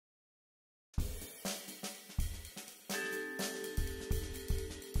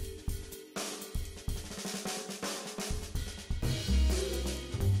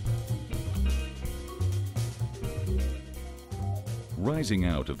Rising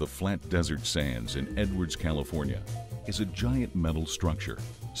out of the flat desert sands in Edwards, California, is a giant metal structure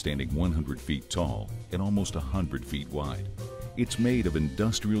standing 100 feet tall and almost 100 feet wide. It's made of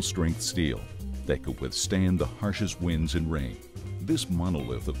industrial-strength steel that could withstand the harshest winds and rain. This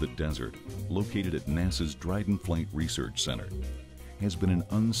monolith of the desert, located at NASA's Dryden Flight Research Center, has been an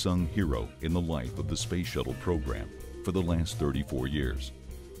unsung hero in the life of the Space Shuttle Program for the last 34 years.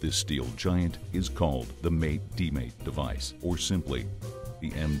 This steel giant is called the Mate-Demate device, or simply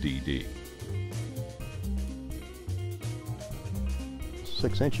the MDD.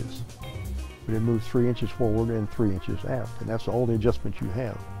 6 inches, but it moves 3 inches forward and 3 inches aft, and that's all the adjustment you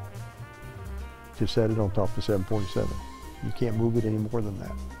have to set it on top of the 747. You can't move it any more than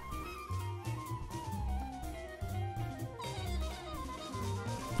that.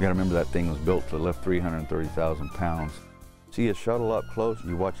 You gotta remember that thing was built to lift 330,000 pounds. See a shuttle up close,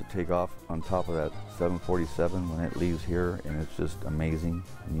 you watch it take off on top of that 747 when it leaves here, and it's just amazing.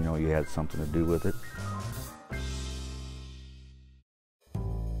 And you know you had something to do with it.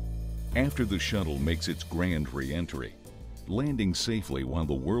 After the shuttle makes its grand re-entry, landing safely while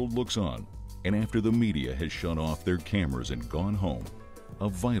the world looks on, and after the media has shut off their cameras and gone home, a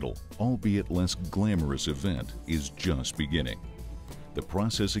vital, albeit less glamorous event is just beginning. The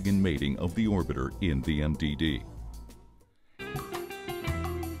processing and mating of the orbiter in the MDD.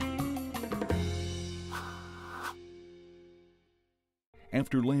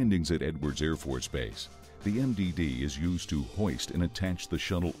 After landings at Edwards Air Force Base, the MDD is used to hoist and attach the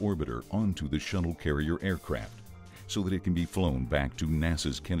shuttle orbiter onto the Shuttle Carrier Aircraft so that it can be flown back to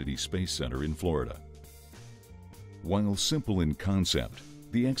NASA's Kennedy Space Center in Florida. While simple in concept,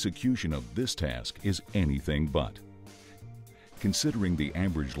 the execution of this task is anything but. Considering the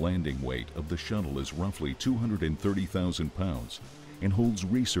average landing weight of the shuttle is roughly 230,000 pounds and holds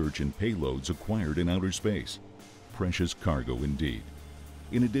research and payloads acquired in outer space, precious cargo indeed.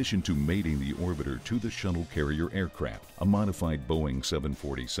 In addition to mating the orbiter to the Shuttle Carrier Aircraft, a modified Boeing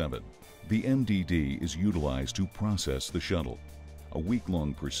 747, the MDD is utilized to process the shuttle, a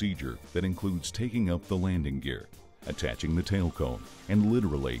week-long procedure that includes taking up the landing gear, attaching the tail cone, and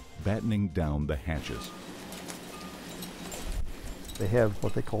literally battening down the hatches. They have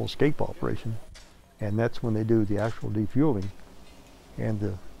what they call escape operation, and that's when they do the actual defueling.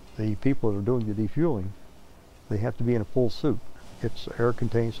 And the people that are doing the defueling, they have to be in a full suit. It's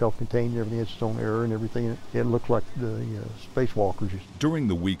air-contained, self-contained, everything has its own air and everything. It looks like the spacewalkers. During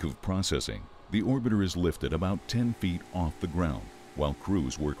the week of processing, the orbiter is lifted about 10 feet off the ground, while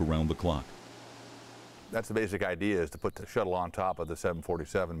crews work around the clock. That's the basic idea, is to put the shuttle on top of the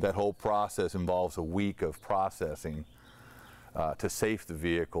 747. That whole process involves a week of processing to safe the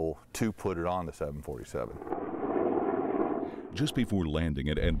vehicle to put it on the 747. Just before landing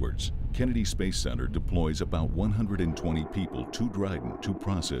at Edwards, Kennedy Space Center deploys about 120 people to Dryden to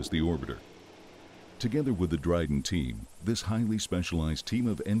process the orbiter. Together with the Dryden team, this highly specialized team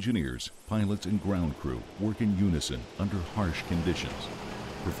of engineers, pilots, and ground crew work in unison under harsh conditions,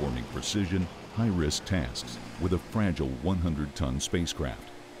 performing precision, high-risk tasks with a fragile 100-ton spacecraft.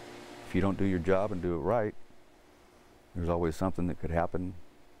 If you don't do your job and do it right, there's always something that could happen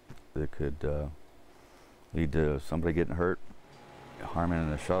that could lead to somebody getting hurt, harming in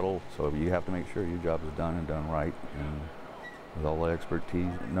the shuttle. So you have to make sure your job is done and done right, and with all the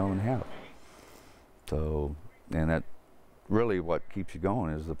expertise known and have. So, and that really what keeps you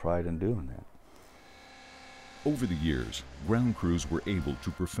going is the pride in doing that. Over the years, ground crews were able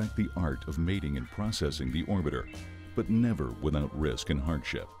to perfect the art of mating and processing the orbiter, but never without risk and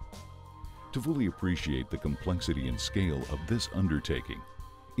hardship. To fully appreciate the complexity and scale of this undertaking,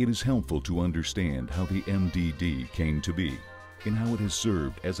 it is helpful to understand how the MDD came to be and how it has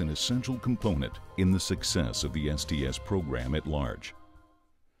served as an essential component in the success of the STS program at large.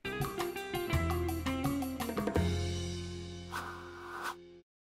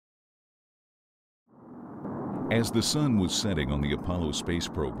 As the sun was setting on the Apollo space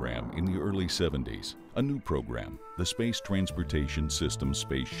program in the early 70s, a new program, the Space Transportation System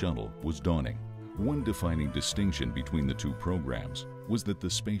Space Shuttle, was dawning. One defining distinction between the two programs was that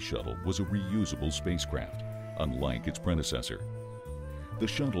the Space Shuttle was a reusable spacecraft, unlike its predecessor. The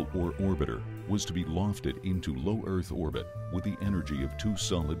shuttle, or orbiter, was to be lofted into low Earth orbit with the energy of 2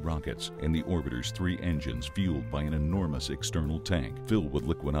 solid rockets and the orbiter's 3 engines fueled by an enormous external tank filled with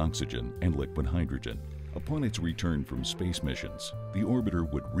liquid oxygen and liquid hydrogen. Upon its return from space missions, the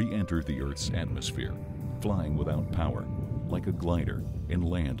orbiter would re-enter the Earth's atmosphere, flying without power, like a glider, and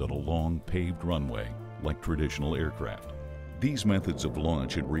land on a long paved runway, like traditional aircraft. These methods of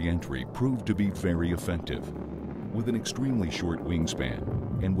launch and re-entry proved to be very effective. With an extremely short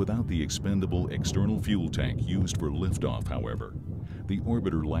wingspan, and without the expendable external fuel tank used for liftoff, however, the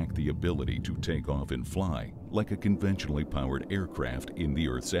orbiter lacked the ability to take off and fly like a conventionally powered aircraft in the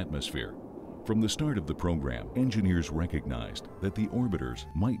Earth's atmosphere. From the start of the program, engineers recognized that the orbiters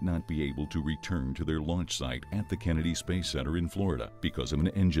might not be able to return to their launch site at the Kennedy Space Center in Florida because of an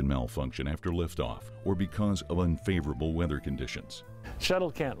engine malfunction after liftoff or because of unfavorable weather conditions. Shuttle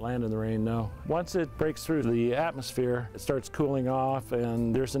can't land in the rain, no. Once it breaks through the atmosphere, it starts cooling off,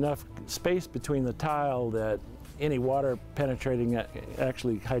 and there's enough space between the tile that any water penetrating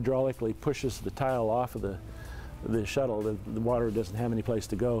actually hydraulically pushes the tile off of the shuttle. The water doesn't have any place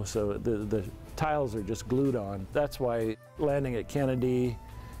to go, so the tiles are just glued on. That's why landing at Kennedy,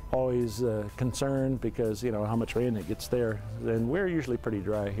 always concerned because, you know, how much rain it gets there. And we're usually pretty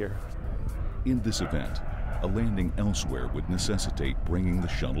dry here. In this event, a landing elsewhere would necessitate bringing the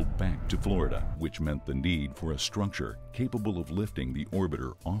shuttle back to Florida, which meant the need for a structure capable of lifting the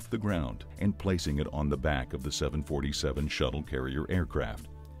orbiter off the ground and placing it on the back of the 747 Shuttle Carrier Aircraft.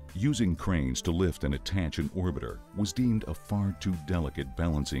 Using cranes to lift and attach an orbiter was deemed a far too delicate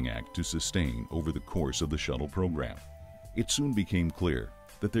balancing act to sustain over the course of the shuttle program. It soon became clear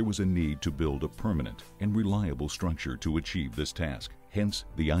that there was a need to build a permanent and reliable structure to achieve this task. Hence,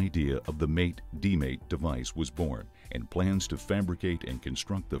 the idea of the Mate-Demate device was born, and plans to fabricate and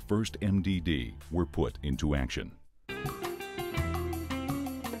construct the first MDD were put into action.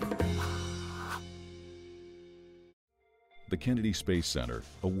 The Kennedy Space Center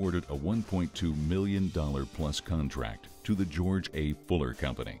awarded a $1.2 million plus contract to the George A. Fuller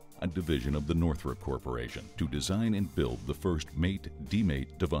Company, a division of the Northrop Corporation, to design and build the first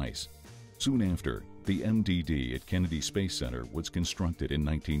Mate-Demate device. Soon after, the MDD at Kennedy Space Center was constructed in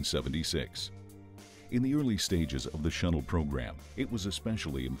 1976. In the early stages of the shuttle program, it was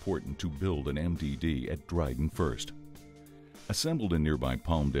especially important to build an MDD at Dryden first. Assembled in nearby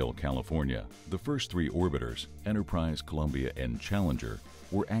Palmdale, California, the first three orbiters, Enterprise, Columbia, and Challenger,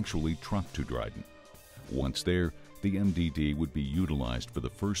 were actually trucked to Dryden. Once there, the MDD would be utilized for the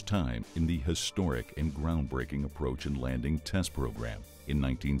first time in the historic and groundbreaking Approach and Landing Test Program in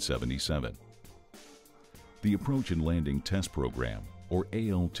 1977. The Approach and Landing Test Program, or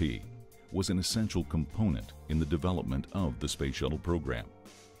ALT, was an essential component in the development of the Space Shuttle Program.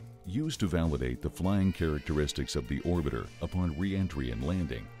 Used to validate the flying characteristics of the orbiter upon re-entry and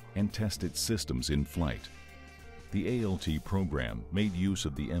landing and test its systems in flight. The ALT program made use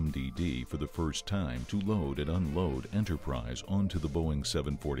of the MDD for the first time to load and unload Enterprise onto the Boeing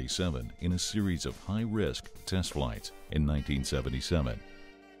 747 in a series of high-risk test flights in 1977.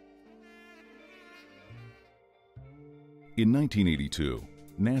 In 1982,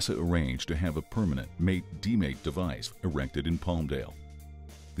 NASA arranged to have a permanent Mate-Demate device erected in Palmdale.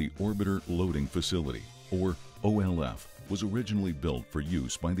 The Orbiter Loading Facility, or OLF, was originally built for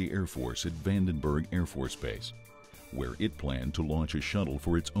use by the Air Force at Vandenberg Air Force Base, where it planned to launch a shuttle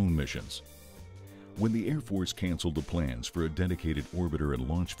for its own missions. When the Air Force canceled the plans for a dedicated orbiter and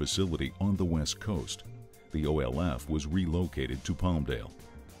launch facility on the West Coast, the OLF was relocated to Palmdale.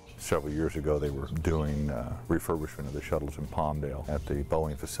 Several years ago, they were doing refurbishment of the shuttles in Palmdale at the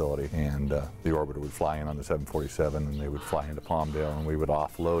Boeing facility, and the orbiter would fly in on the 747, and they would fly into Palmdale, and we would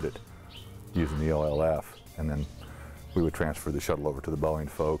offload it using the OLF, and then we would transfer the shuttle over to the Boeing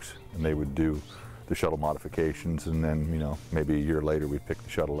folks, and they would do the shuttle modifications, and then, you know, maybe a year later, we'd pick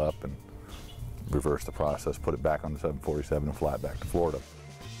the shuttle up and reverse the process, put it back on the 747, and fly it back to Florida.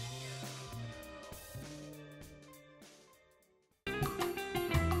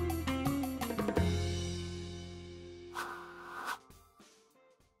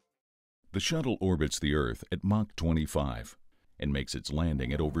 The shuttle orbits the Earth at Mach 25 and makes its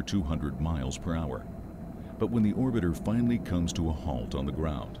landing at over 200 miles per hour. But when the orbiter finally comes to a halt on the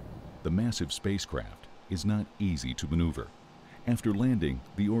ground, the massive spacecraft is not easy to maneuver. After landing,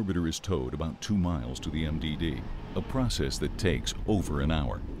 the orbiter is towed about 2 miles to the MDD, a process that takes over an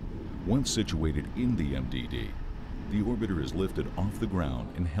hour. Once situated in the MDD, the orbiter is lifted off the ground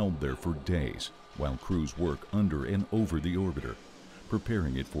and held there for days while crews work under and over the orbiter,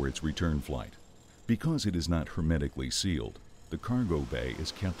 preparing it for its return flight. Because it is not hermetically sealed, the cargo bay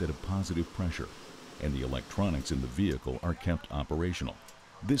is kept at a positive pressure, and the electronics in the vehicle are kept operational.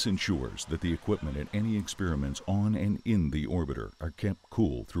 This ensures that the equipment and any experiments on and in the orbiter are kept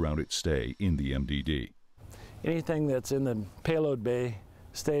cool throughout its stay in the MDD. Anything that's in the payload bay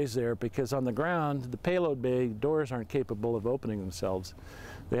stays there because on the ground, the payload bay doors aren't capable of opening themselves.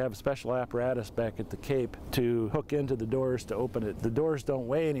 They have a special apparatus back at the Cape to hook into the doors to open it. The doors don't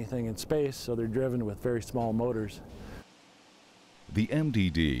weigh anything in space, so they're driven with very small motors. The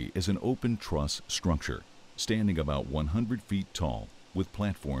MDD is an open truss structure, standing about 100 feet tall, with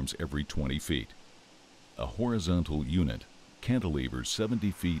platforms every 20 feet. A horizontal unit, cantilevers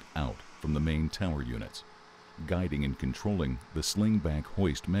 70 feet out from the main tower units, guiding and controlling the sling-back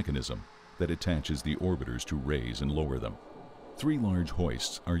hoist mechanism that attaches the orbiters to raise and lower them. 3 large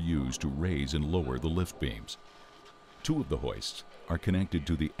hoists are used to raise and lower the lift beams. 2 of the hoists are connected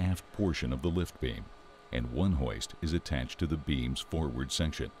to the aft portion of the lift beam, and 1 hoist is attached to the beam's forward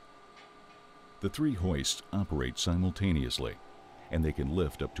section. The 3 hoists operate simultaneously, and they can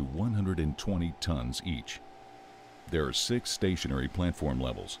lift up to 120 tons each. There are 6 stationary platform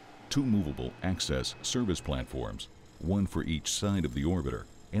levels, 2 movable access service platforms, 1 for each side of the orbiter,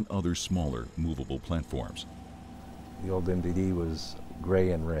 and other smaller movable platforms. The old MDD was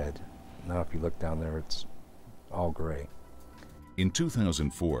gray and red. Now if you look down there, it's all gray. In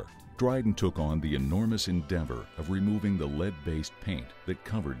 2004, Dryden took on the enormous endeavor of removing the lead-based paint that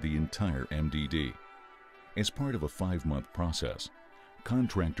covered the entire MDD. As part of a 5-month process,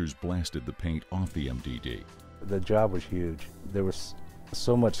 contractors blasted the paint off the MDD. The job was huge. There was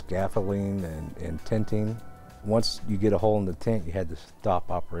so much scaffolding and tinting. Once you get a hole in the tent, you had to stop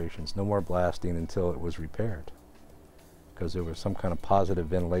operations. No more blasting until it was repaired, because there was some kind of positive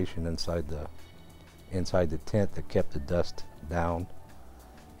ventilation inside the tent that kept the dust down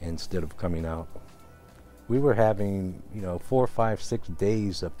instead of coming out. We were having, 4, 5, 6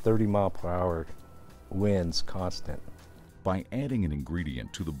 days of 30-mile-per-hour winds constant. By adding an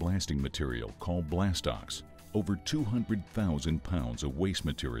ingredient to the blasting material called blastox, over 200,000 pounds of waste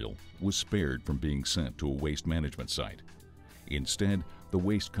material was spared from being sent to a waste management site. Instead, the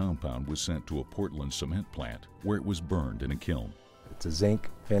waste compound was sent to a Portland cement plant where it was burned in a kiln. It's a zinc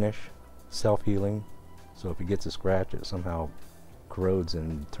finish, self-healing, so if it gets a scratch, it somehow corrodes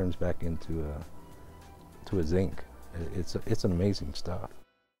and turns back into a zinc. It's an amazing stuff.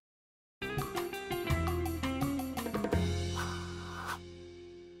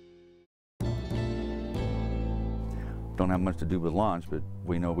 Don't have much to do with launch, but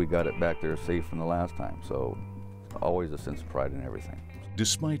we know we got it back there safe from the last time, so always a sense of pride in everything.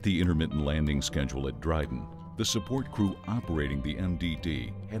 Despite the intermittent landing schedule at Dryden, the support crew operating the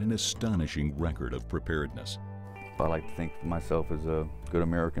MDD had an astonishing record of preparedness. I like to think of myself as a good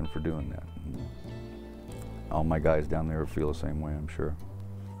American for doing that. All my guys down there feel the same way, I'm sure.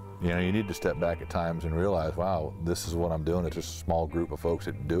 You need to step back at times and realize, wow, this is what I'm doing. It's just a small group of folks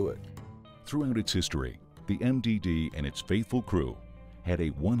that do it. Throughout its history, the MDD and its faithful crew had a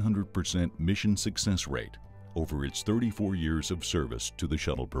 100% mission success rate over its 34 years of service to the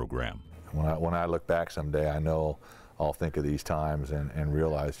shuttle program. When I look back someday, I know I'll think of these times and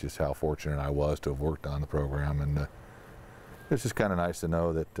realize just how fortunate I was to have worked on the program. And it's just kind of nice to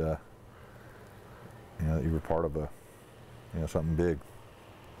know that that you were part of something big.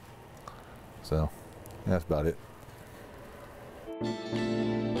 So that's about it.